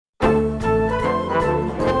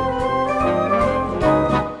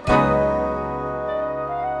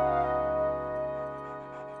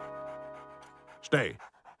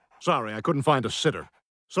Sorry, I couldn't find a sitter.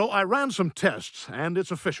 So I ran some tests, and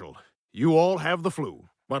it's official. You all have the flu.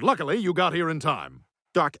 But luckily, you got here in time.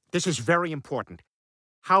 Doc, this is very important.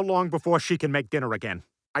 How long before she can make dinner again?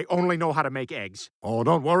 I only know how to make eggs. Oh,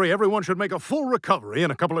 don't worry. Everyone should make a full recovery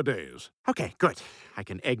in a couple of days. Okay, good. I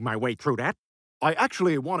can egg my way through that. I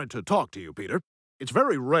actually wanted to talk to you, Peter. It's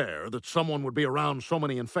very rare that someone would be around so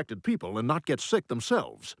many infected people and not get sick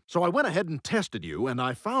themselves. So I went ahead and tested you, and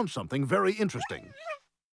I found something very interesting.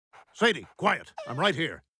 Sadie, quiet. I'm right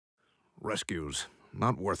here. Rescues.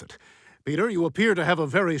 Not worth it. Peter, you appear to have a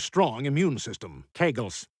very strong immune system.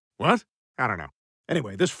 Kegels. What? I don't know.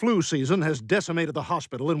 Anyway, this flu season has decimated the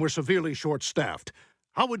hospital and we're severely short-staffed.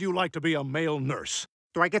 How would you like to be a male nurse?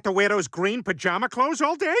 Do I get to wear those green pajama clothes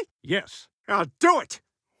all day? Yes. I'll do it!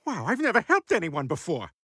 Wow, I've never helped anyone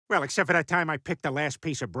before. Well, except for that time I picked the last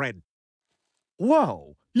piece of bread.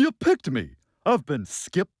 Wow, you picked me. I've been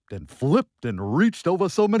skipped and flipped and reached over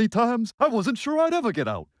so many times, I wasn't sure I'd ever get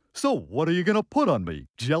out. So what are you gonna put on me?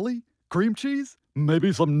 Jelly? Cream cheese?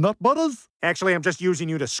 Maybe some nut butters? Actually, I'm just using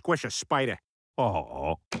you to squish a spider.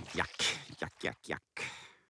 Aw. Yuck, yuck, yuck, yuck.